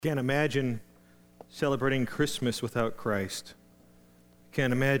Can't imagine celebrating Christmas without Christ.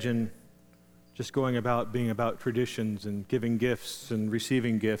 Can't imagine just going about being about traditions and giving gifts and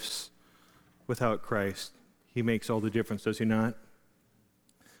receiving gifts without Christ. He makes all the difference, does he not?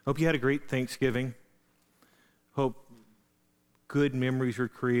 Hope you had a great Thanksgiving. Hope good memories were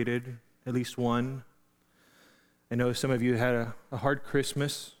created, at least one. I know some of you had a hard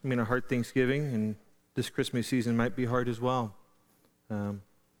Christmas, a hard Thanksgiving, and this Christmas season might be hard as well.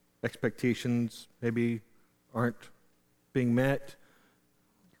 Expectations maybe aren't being met.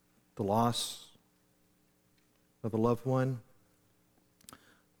 The loss of a loved one.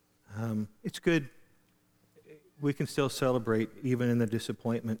 It's good. We can still celebrate even in the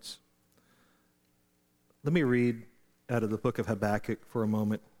disappointments. Let me read out of the book of Habakkuk for a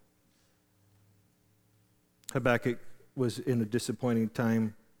moment. Habakkuk was in a disappointing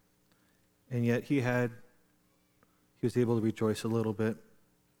time, and yet he was able to rejoice a little bit.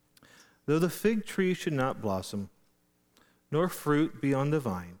 Though the fig tree should not blossom, nor fruit be on the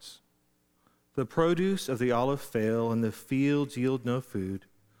vines, the produce of the olive fail, and the fields yield no food,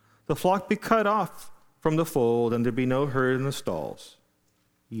 the flock be cut off from the fold, and there be no herd in the stalls,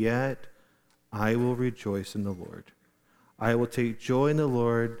 yet I will rejoice in the Lord. I will take joy in the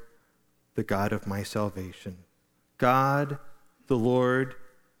Lord, the God of my salvation. God, the Lord,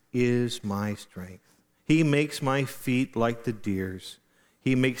 is my strength. He makes my feet like the deer's.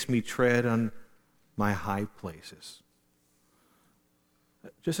 He makes me tread on my high places.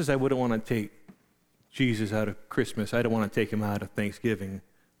 Just as I wouldn't want to take Jesus out of Christmas, I don't want to take him out of Thanksgiving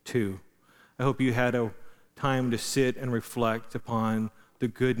too. I hope you had a time to sit and reflect upon the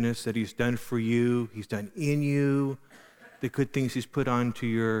goodness that he's done for you, he's done in you, the good things he's put onto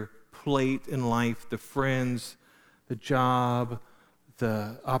your plate in life, the friends, the job,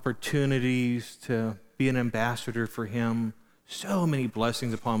 the opportunities to be an ambassador for him. So many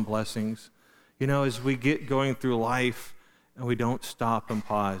blessings upon blessings. As we get going through life and we don't stop and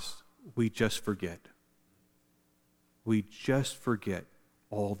pause, we just forget. We just forget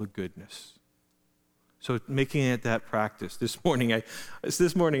all the goodness. So making it that practice. This morning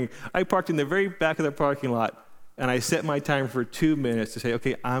I parked in the very back of the parking lot, and I set my time for 2 minutes to say,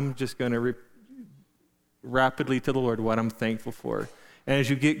 okay, I'm just going to rapidly to the Lord what I'm thankful for. And as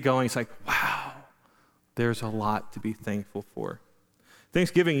you get going, it's like, wow, there's a lot to be thankful for.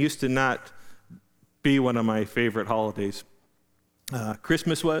 Thanksgiving used to not be one of my favorite holidays.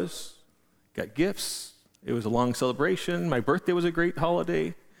 Christmas was, got gifts. It was a long celebration. My birthday was a great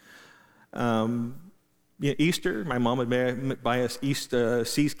holiday. Easter, my mom would buy us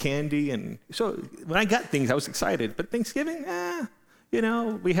See's candy. And so when I got things, I was excited. But Thanksgiving,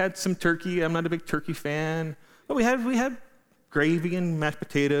 we had some turkey. I'm not a big turkey fan. But we had gravy and mashed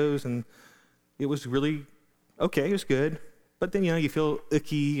potatoes, and it was really okay. It was good. But then, you feel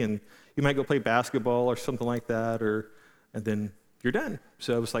icky, and you might go play basketball or something like that, and then you're done.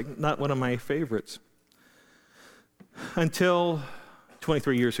 So it was like not one of my favorites. Until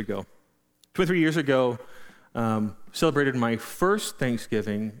 23 years ago. 23 years ago, celebrated my first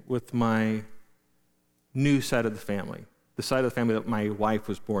Thanksgiving with my new side of the family, the side of the family that my wife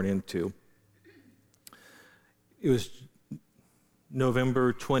was born into. It was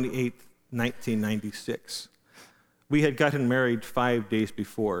November 28th, 1996. We had gotten married 5 days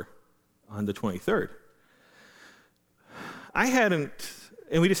before, on the 23rd.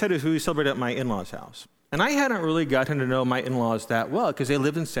 We decided we celebrate at my in-laws' house. And I hadn't really gotten to know my in-laws that well because they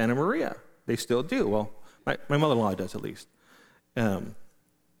lived in Santa Maria. They still do. Well, my mother-in-law does at least. And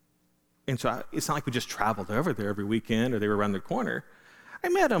so it's not like we just traveled over there every weekend or they were around the corner. I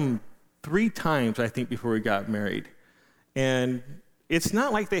met them 3 times, I think, before we got married. And it's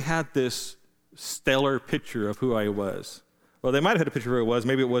not like they had this stellar picture of who I was. Well, they might have had a picture of who I was.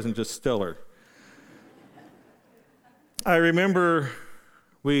 Maybe it wasn't just stellar. I remember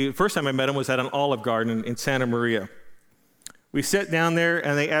first time I met them was at an Olive Garden in Santa Maria. We sat down there,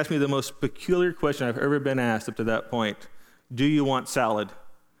 and they asked me the most peculiar question I've ever been asked up to that point. Do you want salad?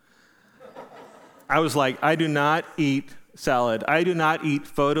 I was like, I do not eat salad. I do not eat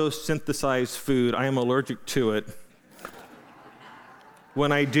photosynthesized food. I am allergic to it.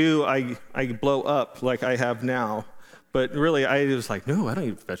 When I do, I blow up like I have now. But really, I was like, no, I don't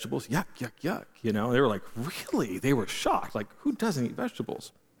eat vegetables. Yuck, yuck, yuck. They were like, really? They were shocked. Like, who doesn't eat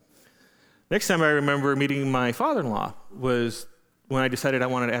vegetables? Next time I remember meeting my father-in-law was when I decided I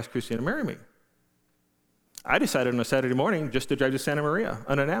wanted to ask Christine to marry me. I decided on a Saturday morning just to drive to Santa Maria,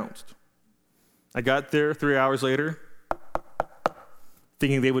 unannounced. I got there 3 hours later,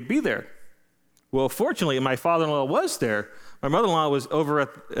 thinking they would be there. Well, fortunately, my father-in-law was there. My mother-in-law was over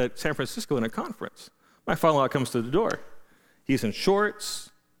at San Francisco in a conference. My father-in-law comes to the door. He's in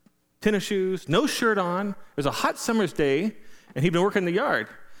shorts, tennis shoes, no shirt on. It was a hot summer's day, and he'd been working in the yard.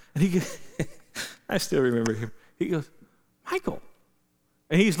 And I still remember him. He goes, Michael.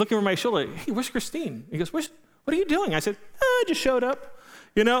 And he's looking over my shoulder. Hey, where's Christine? He goes, what are you doing? I said, I just showed up.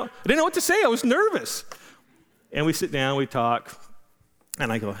 I didn't know what to say. I was nervous. And we sit down, we talk.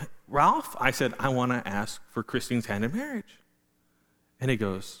 And I go, Ralph, I said, I want to ask for Christine's hand in marriage. And he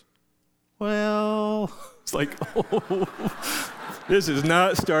goes, well, it's like, this is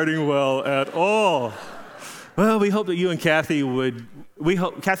not starting well at all. Well, we hope that you and Kathy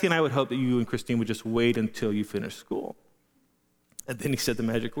and I would hope that you and Christine would just wait until you finish school. And then he said the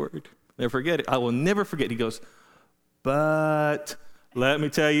magic word. Never forget it. I will never forget. He goes, but let me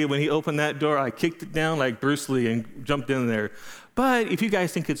tell you, when he opened that door, I kicked it down like Bruce Lee and jumped in there. But if you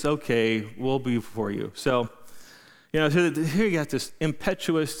guys think it's okay, we'll be for you. So, so here you got this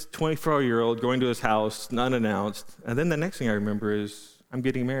impetuous 24-year-old going to his house, unannounced. And then the next thing I remember is I'm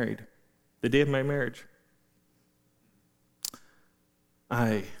getting married, the day of my marriage.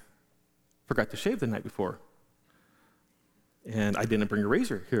 I forgot to shave the night before. And I didn't bring a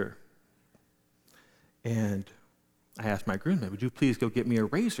razor here. And I asked my groomsman, would you please go get me a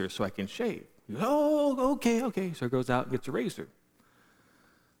razor so I can shave? He goes, oh, okay. So he goes out and gets a razor.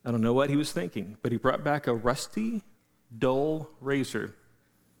 I don't know what he was thinking, but he brought back a rusty, dull razor.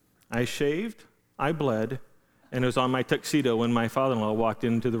 I shaved, I bled, and it was on my tuxedo when my father-in-law walked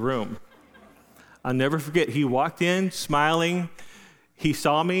into the room. I'll never forget, he walked in smiling. He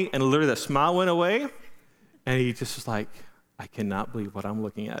saw me, and literally the smile went away, and he just was like, I cannot believe what I'm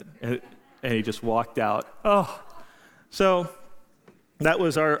looking at. And he just walked out. Oh, so that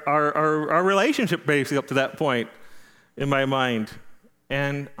was our relationship basically up to that point in my mind.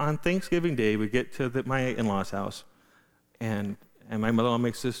 And on Thanksgiving Day, we get to my in-laws' house, and my mother-in-law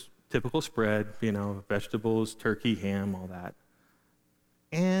makes this typical spread, vegetables, turkey, ham, all that.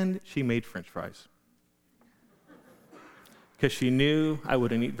 And she made French fries because she knew I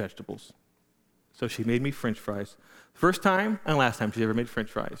wouldn't eat vegetables. So she made me French fries. First time and last time she ever made French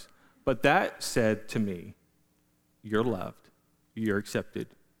fries. But that said to me, you're loved, you're accepted,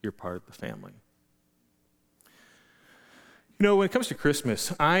 you're part of the family. When it comes to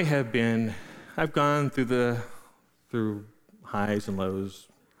Christmas, I've gone through highs and lows.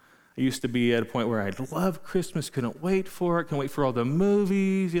 I used to be at a point where I loved Christmas, couldn't wait for it, couldn't wait for all the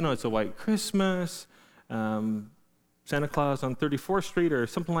movies, it's a white Christmas, Santa Claus on 34th Street or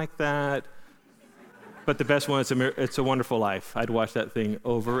something like that. But the best one, It's a Wonderful Life. I'd watch that thing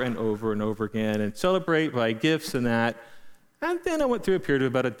over and over and over again and celebrate by gifts and that. And then I went through a period of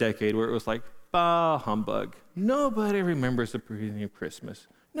about a decade where it was like, bah, humbug. Nobody remembers the beginning of Christmas.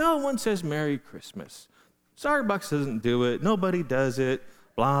 No one says Merry Christmas. Starbucks doesn't do it. Nobody does it.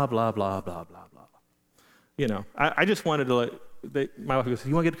 Blah, blah, blah, blah, blah, blah. I just wanted to my wife goes,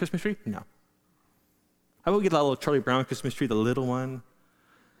 you want to get a Christmas tree? No. I will get a little Charlie Brown Christmas tree, the little one.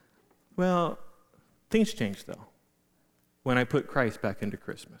 Well, things changed, though, when I put Christ back into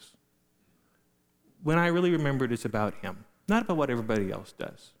Christmas. When I really remembered it's about him, not about what everybody else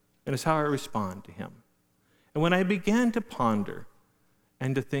does, and it's how I respond to him. And when I began to ponder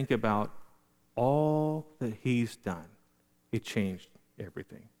and to think about all that he's done, it changed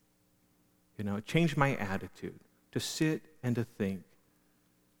everything. It changed my attitude to sit and to think,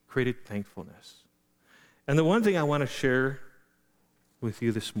 created thankfulness. And the one thing I want to share with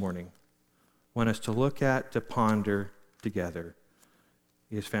you this morning, want us to look at, to ponder together,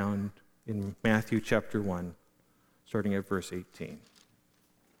 is found in Matthew chapter 1, starting at verse 18.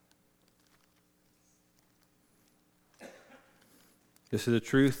 This is a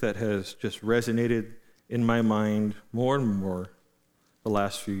truth that has just resonated in my mind more and more the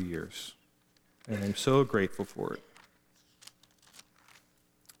last few years, and I'm so grateful for it.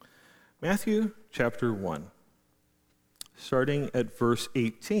 Matthew chapter 1, starting at verse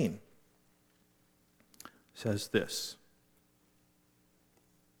 18, says this.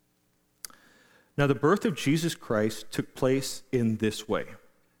 Now the birth of Jesus Christ took place in this way.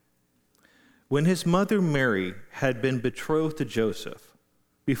 When his mother Mary had been betrothed to Joseph,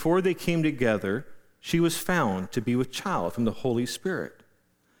 before they came together, she was found to be with child from the Holy Spirit.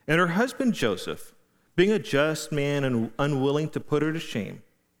 And her husband Joseph, being a just man and unwilling to put her to shame,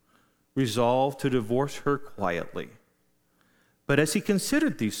 resolved to divorce her quietly. But as he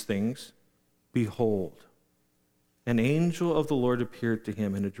considered these things, behold, an angel of the Lord appeared to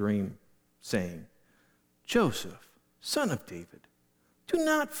him in a dream, saying, Joseph, son of David, do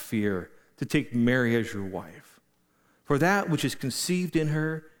not fear to take Mary as your wife, for that which is conceived in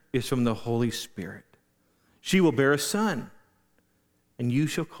her is from the Holy Spirit. She will bear a son, and you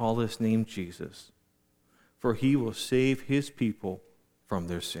shall call his name Jesus, for he will save his people from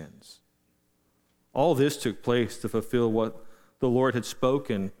their sins. All this took place to fulfill what the Lord had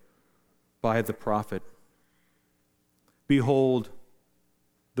spoken by the prophet. Behold,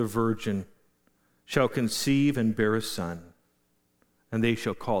 the virgin shall conceive and bear a son, and they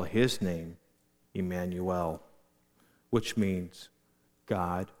shall call his name Emmanuel, which means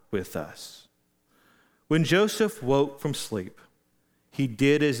God with us. When Joseph woke from sleep, he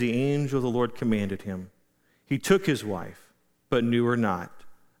did as the angel of the Lord commanded him. He took his wife, but knew her not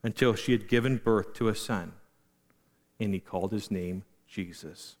until she had given birth to a son, and he called his name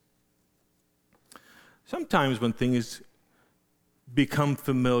Jesus. Sometimes when things become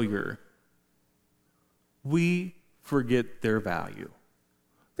familiar, we forget their value.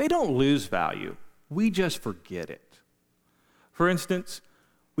 They don't lose value. We just forget it. For instance,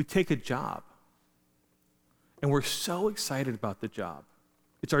 we take a job, and we're so excited about the job.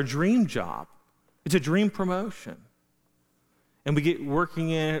 It's our dream job. It's a dream promotion. And we get working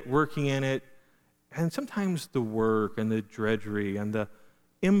in it, and sometimes the work and the drudgery and the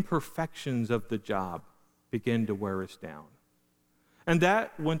imperfections of the job begin to wear us down. And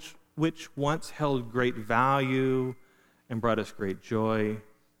that which once held great value and brought us great joy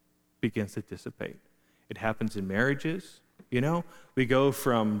begins to dissipate. It happens in marriages. We go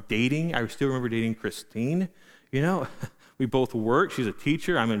from dating. I still remember dating Christine. We both work. She's a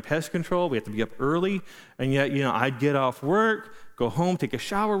teacher. I'm in pest control. We have to be up early. And yet, I'd get off work, go home, take a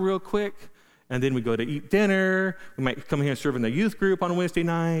shower real quick, and then we go to eat dinner. We might come here and serve in the youth group on Wednesday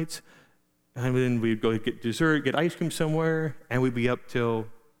nights. And then we'd go get dessert, get ice cream somewhere, and we'd be up till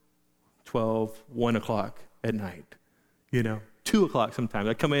 12, 1 o'clock at night. 2 o'clock sometimes.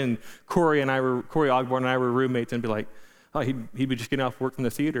 I'd come in, Corey Ogborn and I were roommates, and be like, he'd be just getting off work from the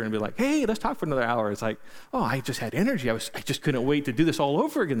theater and be like, hey, let's talk for another hour. It's like, I just had energy. I just couldn't wait to do this all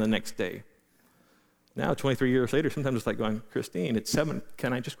over again the next day. Now, 23 years later, sometimes it's like going, Christine, it's 7.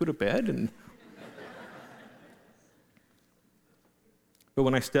 Can I just go to bed? But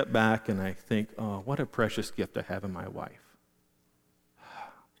when I step back and I think, what a precious gift I have in my wife.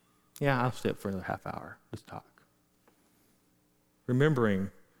 Yeah, I'll stay up for another half hour. Let's talk.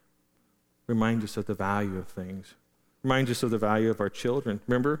 Remembering reminds us of the value of things. Reminds us of the value of our children.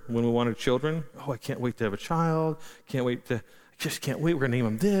 Remember when we wanted children? I can't wait to have a child. I just can't wait. We're going to name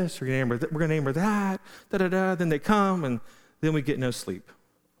them this. We're going to name her that. Da-da-da. Then they come, and then we get no sleep.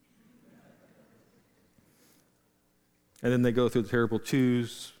 And then they go through the terrible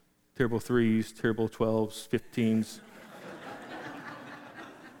 2s, terrible 3s, terrible 12s, 15s.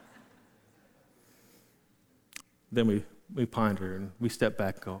 Then we ponder and we step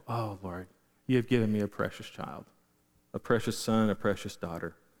back and go, oh, Lord, you have given me a precious child, a precious son, a precious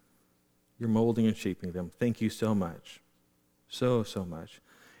daughter. You're molding and shaping them. Thank you so much. So much.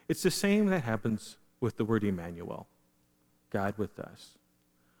 It's the same that happens with the word Emmanuel, God with us.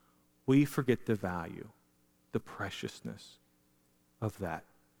 We forget the value, the preciousness of that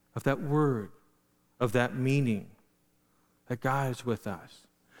word, of that meaning, that God is with us.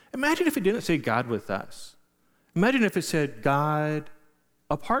 Imagine if it didn't say God with us. Imagine if it said God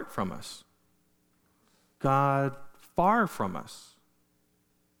apart from us, God far from us.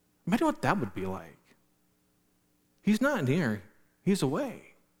 Imagine what that would be like. He's not near, he's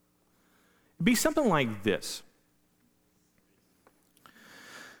away. It'd be something like this.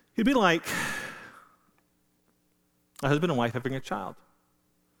 It'd be like a husband and wife having a child.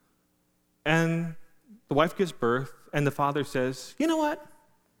 And the wife gives birth, and the father says, you know what?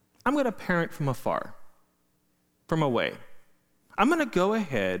 I'm going to parent from afar, from away. I'm going to go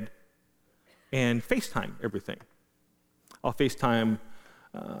ahead and FaceTime everything. I'll FaceTime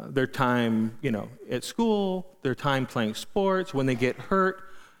their time, at school, their time playing sports, when they get hurt.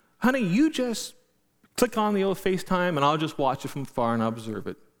 Honey, you just click on the old FaceTime, and I'll just watch it from afar and observe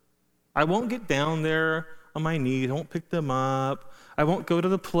it. I won't get down there on my knees. I won't pick them up. I won't go to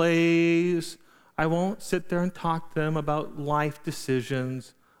the plays. I won't sit there and talk to them about life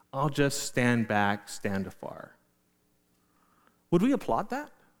decisions. I'll just stand back, stand afar. Would we applaud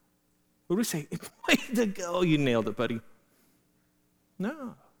that? Would we say, way to go, you nailed it, buddy?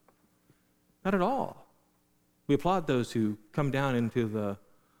 No, not at all. We applaud those who come down into the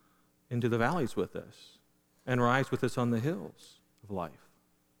valleys with us and rise with us on the hills of life.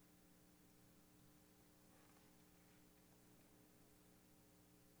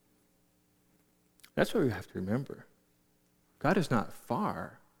 That's what we have to remember. God is not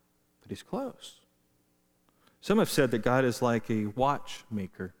far, but he's close. Some have said that God is like a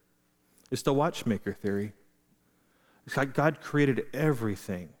watchmaker. It's the watchmaker theory. It's like God created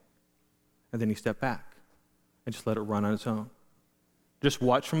everything, and then he stepped back and just let it run on its own. Just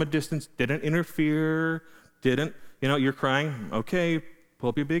watch from a distance, didn't interfere, you're crying, okay,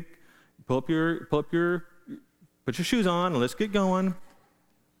 Put your shoes on and let's get going.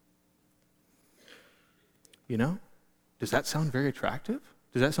 You know, does that sound very attractive?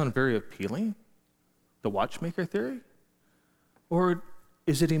 Does that sound very appealing? The watchmaker theory? Or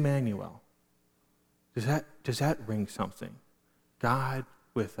is it Emmanuel? Does that ring something? God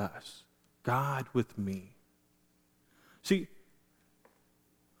with us. God with me. See,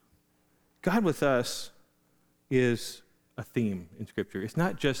 God with us is a theme in Scripture. It's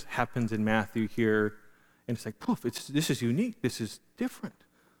not just happens in Matthew here, and it's like, poof, this is unique. This is different.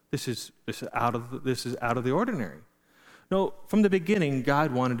 This is out of the ordinary. No, from the beginning,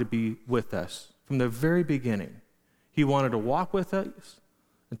 God wanted to be with us. From the very beginning, He wanted to walk with us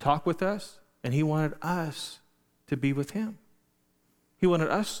and talk with us, and He wanted us to be with Him. He wanted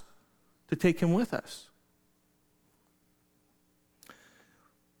us to take Him with us.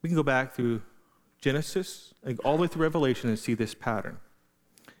 We can go back through Genesis, all the way through Revelation, and see this pattern.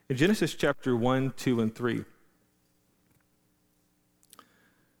 In Genesis chapter 1, 2, and 3,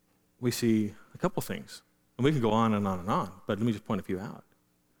 we see a couple things. And we can go on and on and on, but let me just point a few out.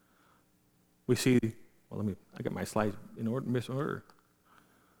 We see, I got my slides in order.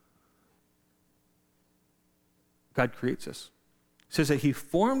 God creates us. It says that He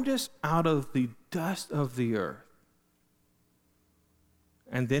formed us out of the dust of the earth.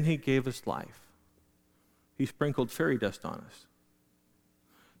 And then He gave us life. He sprinkled fairy dust on us.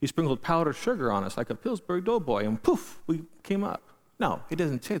 He sprinkled powdered sugar on us like a Pillsbury Doughboy, and poof, we came up. No, He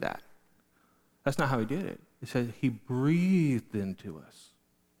doesn't say that. That's not how He did it. It says He breathed into us.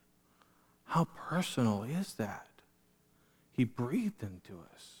 How personal is that? He breathed into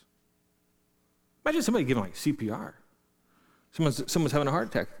us. Imagine somebody giving like CPR. Someone's having a heart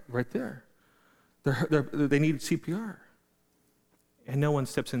attack right there. They need CPR. And no one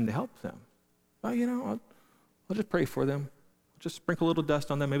steps in to help them. Well, I'll just pray for them. Just sprinkle a little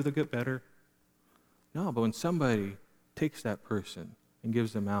dust on them. Maybe they'll get better. No, but when somebody takes that person and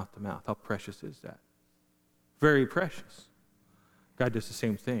gives them mouth to mouth, how precious is that? Very precious. God does the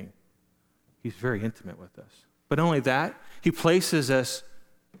same thing. He's very intimate with us. But not only that, He places us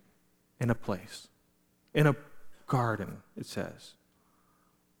in a place, in a garden, it says.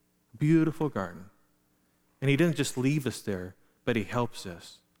 Beautiful garden. And He doesn't just leave us there, but He helps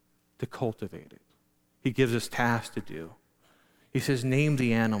us to cultivate it. He gives us tasks to do. He says, name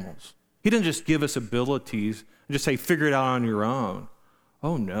the animals. He doesn't just give us abilities and just say, figure it out on your own.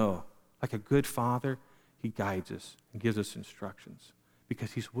 Oh, no. Like a good father, He guides us and gives us instructions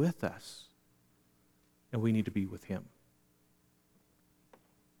because He's with us, and we need to be with Him.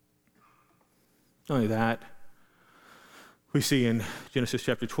 Not only that, we see in Genesis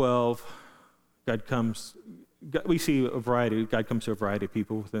chapter 12, God comes to a variety of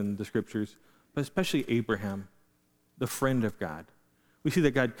people within the Scriptures, but especially Abraham, the friend of God. We see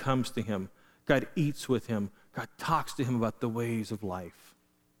that God comes to him. God eats with him. God talks to him about the ways of life,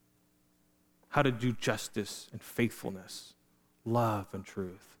 how to do justice and faithfulness, love and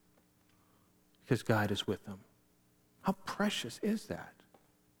truth, because God is with him. How precious is that?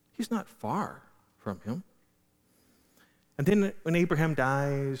 He's not far from him. And then when Abraham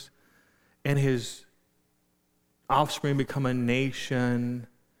dies and his offspring become a nation,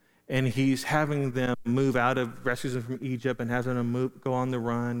 and he's having them rescues them from Egypt and has them go on the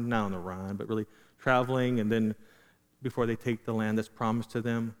run, not on the run, but really traveling, and then before they take the land that's promised to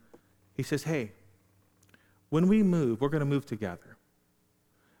them, he says, hey, when we move, we're going to move together.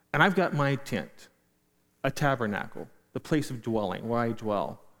 And I've got my tent, a tabernacle, the place of dwelling, where I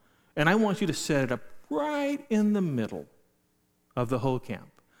dwell. And I want you to set it up right in the middle of the whole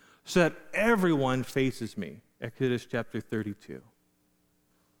camp so that everyone faces me. Exodus chapter 32.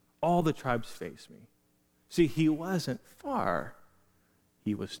 All the tribes face me. See, he wasn't far,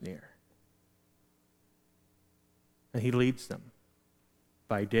 he was near. And he leads them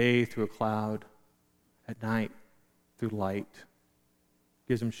by day through a cloud, at night through light.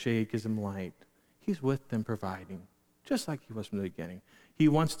 Gives them shade, gives them light. He's with them providing, just like he was from the beginning. He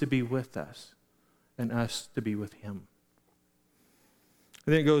wants to be with us and us to be with him.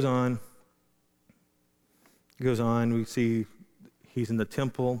 And then it goes on. We see he's in the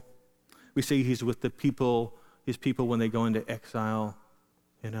temple. We see he's with his people when they go into exile.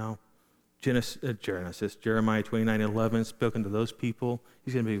 Jeremiah 29:11, spoken to those people.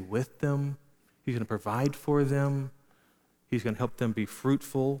 He's going to be with them. He's going to provide for them. He's going to help them be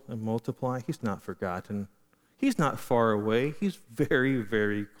fruitful and multiply. He's not forgotten. He's not far away. He's very,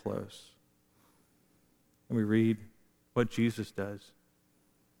 very close. And we read what Jesus does.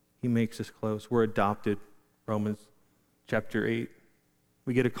 He makes us close. We're adopted. Romans chapter 8.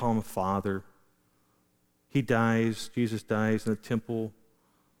 We get to call him Father. He dies. Jesus dies in the temple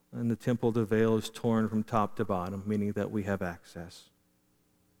temple, the veil is torn from top to bottom, meaning that we have access.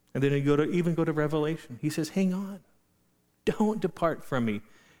 And then you go to Revelation. He says, hang on. Don't depart from me,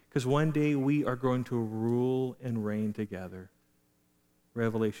 because one day we are going to rule and reign together.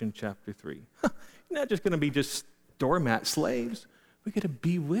 Revelation chapter 3. You're not just going to be just doormat slaves. We get to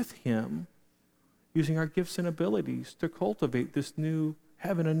be with him, using our gifts and abilities to cultivate this new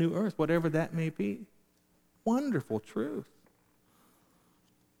heaven and new earth, whatever that may be. Wonderful truth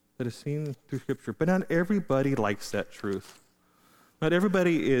that is seen through Scripture. But not everybody likes that truth. Not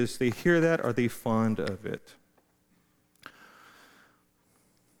everybody they hear that or they fond of it.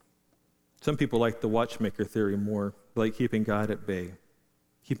 Some people like the watchmaker theory more, like keeping God at bay,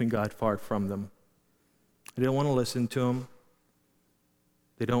 keeping God far from them. They don't want to listen to him.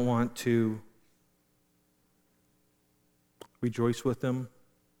 They don't want to rejoice with them.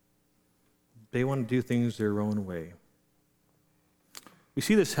 They want to do things their own way. We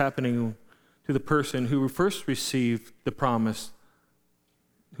see this happening to the person who first received the promise,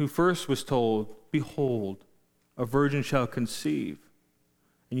 who first was told, behold, a virgin shall conceive,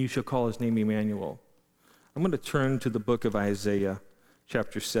 and you shall call his name Emmanuel. I'm going to turn to the book of Isaiah,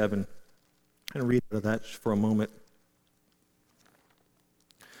 chapter 7, and read out of that for a moment.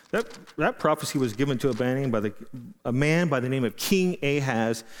 That prophecy was given to a man by the name of King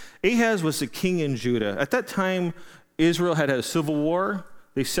Ahaz. Ahaz was the king in Judah. At that time, Israel had a civil war.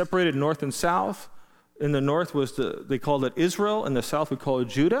 They separated north and south. In the north they called it Israel. In the south, we call it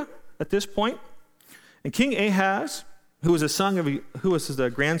Judah at this point. And King Ahaz, who was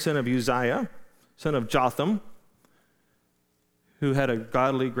the grandson of Uzziah, son of Jotham, who had a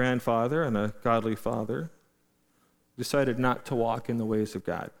godly grandfather and a godly father, decided not to walk in the ways of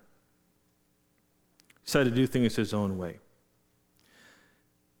God. Decided to do things his own way.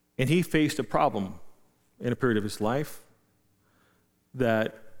 And he faced a problem in a period of his life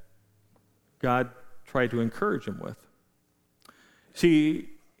that God tried to encourage him with. See,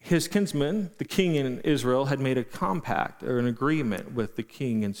 his kinsman, the king in Israel, had made a compact or an agreement with the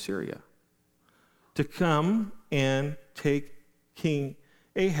king in Syria to come and take King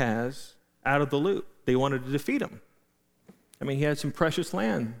Ahaz out of the loop. They wanted to defeat him. I mean, he had some precious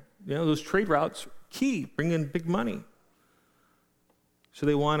land. You know, those trade routes, key, bring in big money. So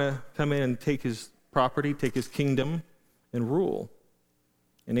they want to come in and take his property, take his kingdom, and rule.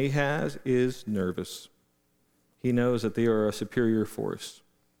 And Ahaz is nervous. He knows that they are a superior force.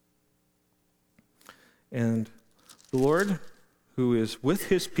 And the Lord, who is with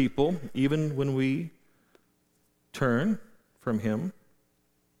his people, even when we turn from him,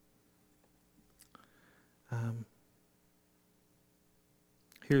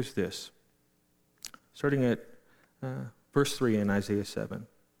 here's this. Starting at verse 3 in Isaiah 7.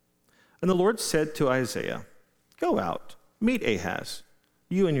 And the Lord said to Isaiah, go out, meet Ahaz,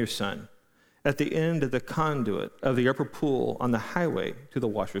 you and your son, at the end of the conduit of the upper pool on the highway to the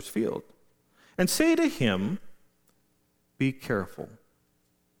washer's field. And say to him, be careful,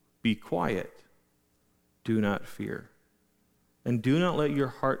 be quiet, do not fear, and do not let your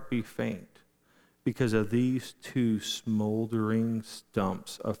heart be faint because of these two smoldering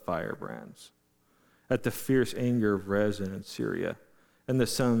stumps of firebrands, at the fierce anger of Rezin and Syria, and the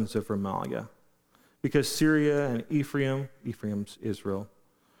sons of Remaliah. Because Syria and Ephraim's Israel,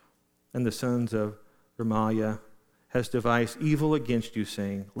 and the sons of Remaliah has devised evil against you,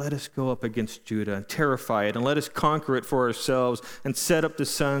 saying, let us go up against Judah and terrify it, and let us conquer it for ourselves, and set up the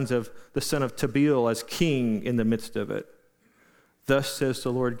son of Tabeel as king in the midst of it. Thus says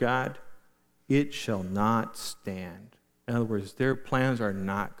the Lord God, it shall not stand. In other words, their plans are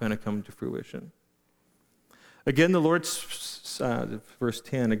not going to come to fruition. Again, verse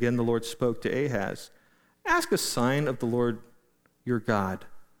 10, again the Lord spoke to Ahaz, ask a sign of the Lord your God.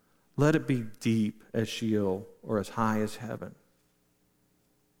 Let it be deep as Sheol or as high as heaven.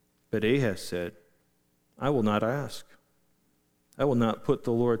 But Ahaz said, I will not ask. I will not put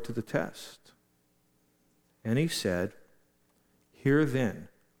the Lord to the test. And he said, hear then,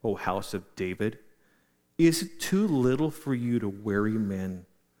 O house of David, is it too little for you to weary men,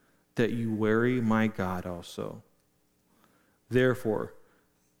 that you weary my God also? Therefore,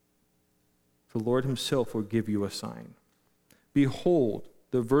 the Lord himself will give you a sign. Behold,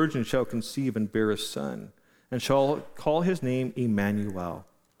 the virgin shall conceive and bear a son, and shall call his name Emmanuel.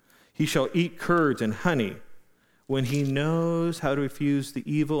 He shall eat curds and honey when he knows how to refuse the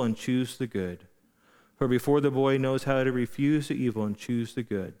evil and choose the good. For before the boy knows how to refuse the evil and choose the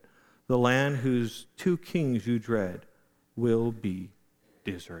good, the land whose two kings you dread will be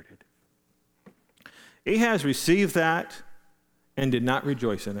deserted. Ahaz received that and did not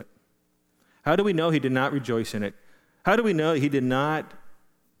rejoice in it. How do we know he did not rejoice in it? How do we know he did not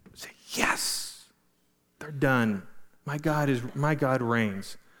say, yes, they're done. My God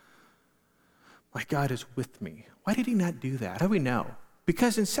reigns. My God is with me. Why did he not do that? How do we know?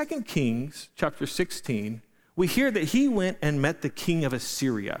 Because in 2 Kings chapter 16, we hear that he went and met the king of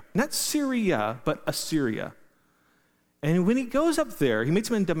Assyria. Not Syria, but Assyria. And when he goes up there, he meets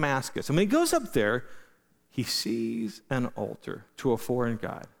him in Damascus. And when he goes up there, he sees an altar to a foreign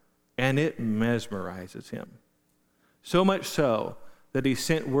god. And it mesmerizes him. So much so that he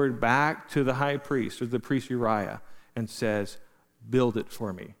sent word back to the high priest, or the priest Uriah, and says, build it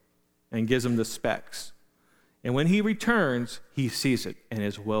for me, and gives him the specs. And when he returns, he sees it and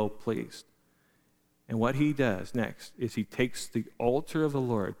is well pleased. And what he does next is he takes the altar of the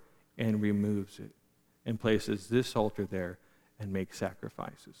Lord and removes it and places this altar there and makes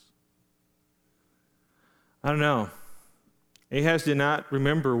sacrifices. I don't know. Ahaz did not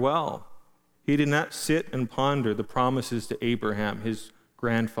remember well. He did not sit and ponder the promises to Abraham, his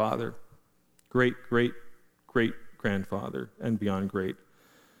grandfather, great-great-great-grandfather, and beyond great.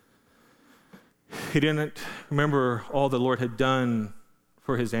 He didn't remember all the Lord had done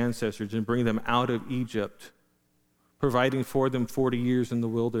for his ancestors and bring them out of Egypt, providing for them 40 years in the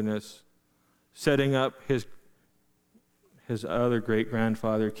wilderness, setting up his other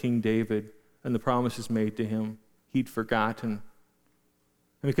great-grandfather, King David, and the promises made to him. He'd forgotten.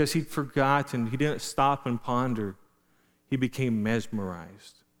 And because he'd forgotten, he didn't stop and ponder. He became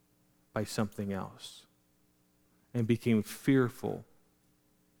mesmerized by something else and became fearful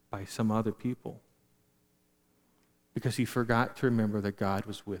by some other people because he forgot to remember that God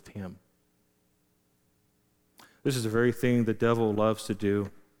was with him. This is the very thing the devil loves to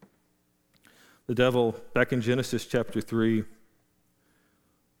do. The devil, back in Genesis chapter 3,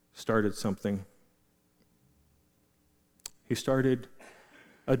 started something. He started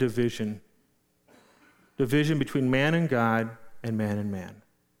a division between man and God and man.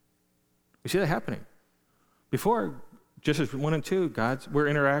 We see that happening. Before Genesis 1 and 2, we're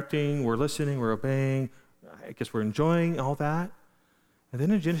interacting, we're listening, we're obeying, I guess we're enjoying all that. And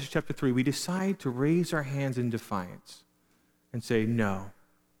then in Genesis chapter 3, we decide to raise our hands in defiance and say, no,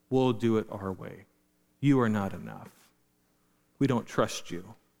 we'll do it our way. You are not enough. We don't trust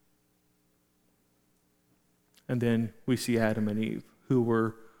you. And then we see Adam and Eve, who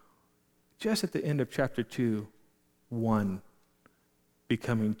were just at the end of chapter 2, one,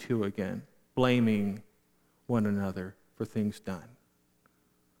 becoming two again, blaming one another for things done,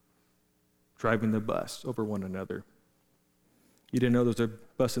 driving the bus over one another. You didn't know there was a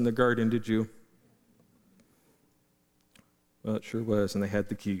bus in the garden, did you? Well, it sure was, and they had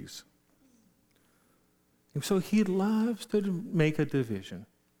the keys. And so he loves to make a division.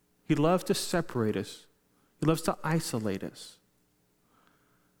 He loves to separate us. He loves to isolate us.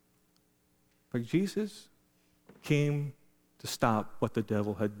 But Jesus came to stop what the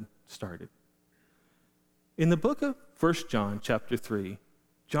devil had started. In the book of 1 John chapter 3,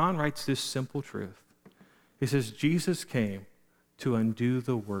 John writes this simple truth. He says, Jesus came to undo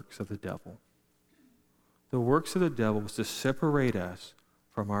the works of the devil. The works of the devil was to separate us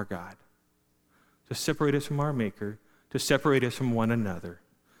from our God, to separate us from our Maker, to separate us from one another.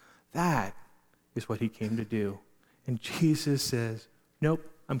 That is what he came to do. And Jesus says, nope,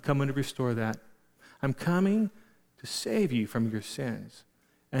 I'm coming to restore that. I'm coming to save you from your sins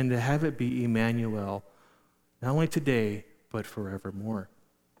and to have it be Emmanuel, not only today, but forevermore.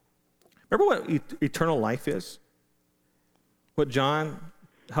 Remember what eternal life is?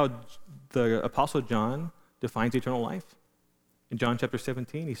 How the Apostle John defines eternal life? In John chapter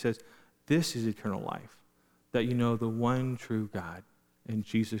 17, he says, this is eternal life, that you know the one true God and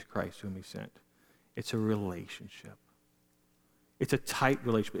Jesus Christ whom he sent. It's a relationship. It's a tight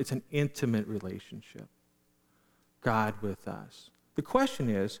relationship. It's an intimate relationship. God with us. The question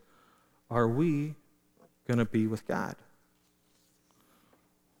is, are we going to be with God?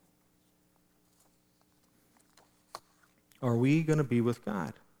 Are we going to be with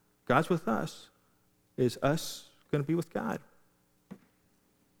God? God's with us. Is us going to be with God?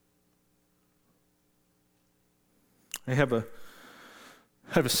 I have a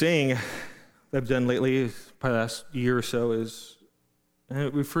saying that I've done lately, probably the last year or so, and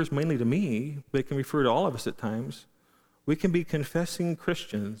it refers mainly to me, but it can refer to all of us at times. We can be confessing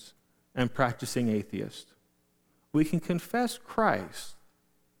Christians and practicing atheists. We can confess Christ,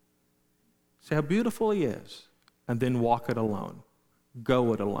 say how beautiful he is, and then walk it alone,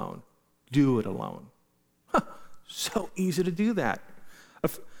 go it alone, do it alone. So easy to do that.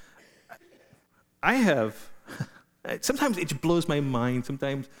 Sometimes it just blows my mind,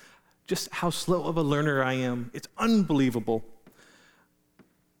 sometimes just how slow of a learner I am. It's unbelievable.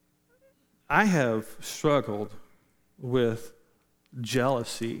 I have struggled with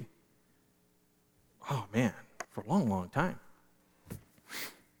jealousy Oh, man, for a long, long time. I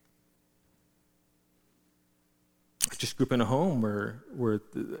just grew up in a home where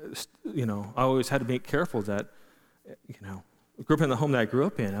I always had to be careful that, I grew up in the home that I grew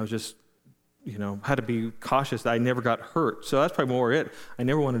up in. I was just, had to be cautious that I never got hurt. So that's probably more it. I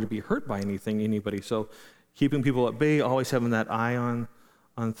never wanted to be hurt by anybody. So keeping people at bay, always having that eye on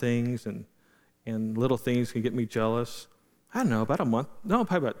things, and little things can get me jealous. I don't know,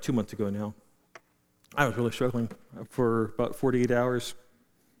 probably about 2 months ago now, I was really struggling for about 48 hours.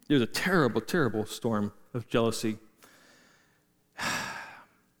 There was a terrible, terrible storm of jealousy.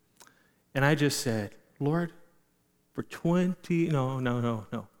 And I just said, Lord, for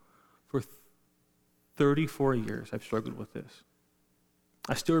 34 years I've struggled with this.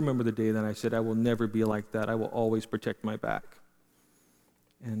 I still remember the day that I said, I will never be like that. I will always protect my back.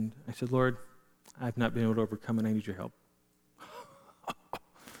 And I said, Lord, I've not been able to overcome it. I need your help.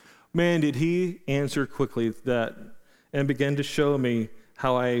 Man, did he answer quickly that and began to show me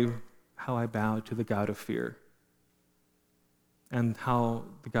how I bowed to the God of fear, and how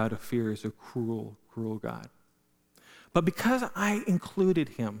the God of fear is a cruel, cruel God. But because I included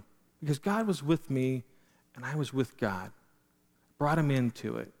him, because God was with me and I was with God, brought him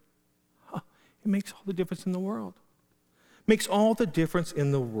into it, it makes all the difference in the world. Makes all the difference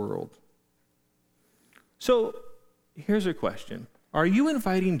in the world. So here's a question. Are you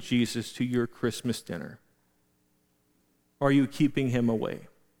inviting Jesus to your Christmas dinner? Or are you keeping him away?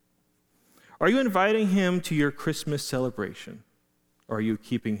 Are you inviting him to your Christmas celebration? Or are you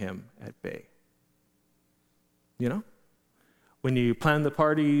keeping him at bay? When you plan the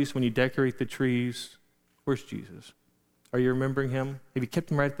parties, when you decorate the trees, where's Jesus? Are you remembering him? Have you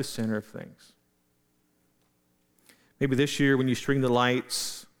kept him right at the center of things? Maybe this year when you string the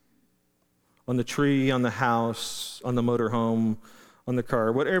lights on the tree, on the house, on the motorhome, on the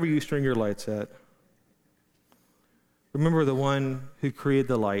car, whatever you string your lights at, remember the one who created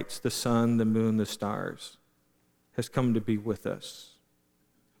the lights, the sun, the moon, the stars, has come to be with us,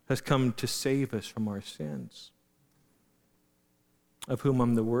 has come to save us from our sins, of whom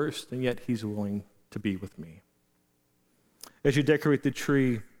I'm the worst, and yet he's willing to be with me. As you decorate the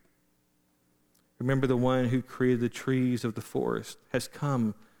tree, remember the one who created the trees of the forest has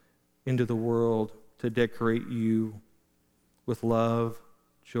come into the world to decorate you with love,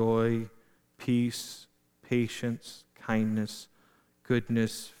 joy, peace, patience, kindness,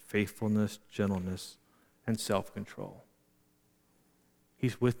 goodness, faithfulness, gentleness, and self-control.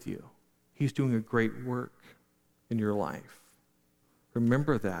 He's with you. He's doing a great work in your life.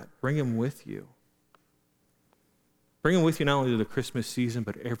 Remember that. Bring him with you. Bring him with you not only to the Christmas season,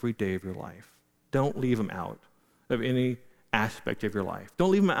 but every day of your life. Don't leave him out of any aspect of your life.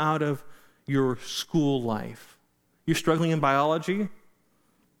 Don't leave him out of your school life. You're struggling in biology?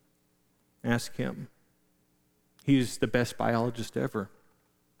 Ask him. He's the best biologist ever.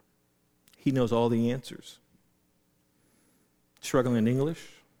 He knows all the answers. Struggling in English,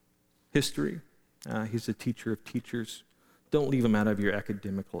 history, he's the teacher of teachers. Don't leave him out of your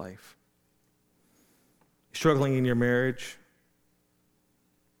academic life. Struggling in your marriage,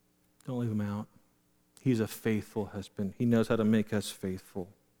 don't leave him out. He's a faithful husband. He knows how to make us faithful.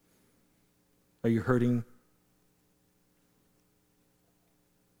 Are you hurting?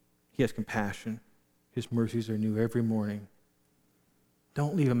 He has compassion. His mercies are new every morning.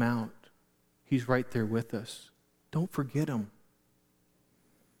 Don't leave him out. He's right there with us. Don't forget him.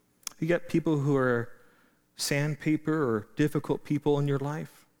 You got people who are sandpaper or difficult people in your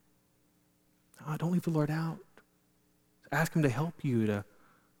life. Don't leave the Lord out. Ask him to help you to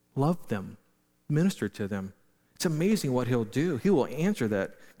love them, minister to them. It's amazing what he'll do. He will answer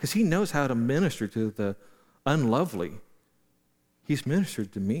that because he knows how to minister to the unlovely. He's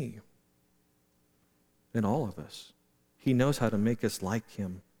ministered to me and all of us. He knows how to make us like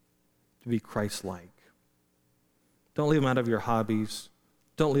him, to be Christ-like. Don't leave him out of your hobbies.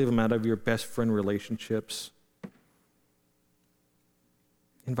 Don't leave him out of your best friend relationships.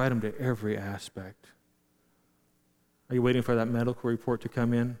 Invite him to every aspect. Are you waiting for that medical report to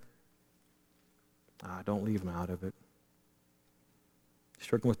come in? Don't leave him out of it.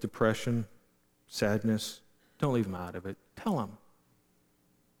 Struggling with depression, sadness, don't leave him out of it. Tell him.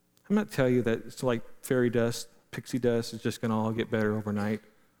 I'm not telling you that it's like fairy dust, pixie dust, it's just going to all get better overnight,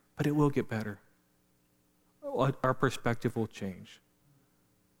 but it will get better. Our perspective will change.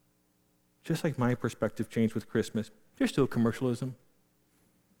 Just like my perspective changed with Christmas, there's still commercialism.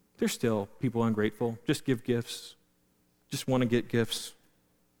 There's still people ungrateful, just give gifts, just want to get gifts.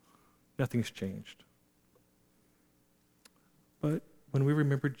 Nothing's changed. But when we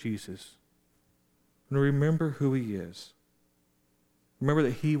remember Jesus, when we remember who he is, remember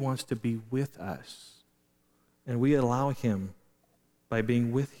that he wants to be with us. and we allow him by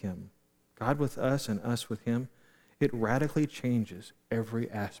being with him, God with us and us with him, it radically changes every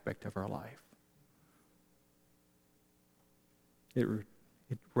aspect of our life. It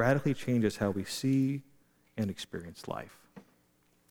radically changes how we see and experience life.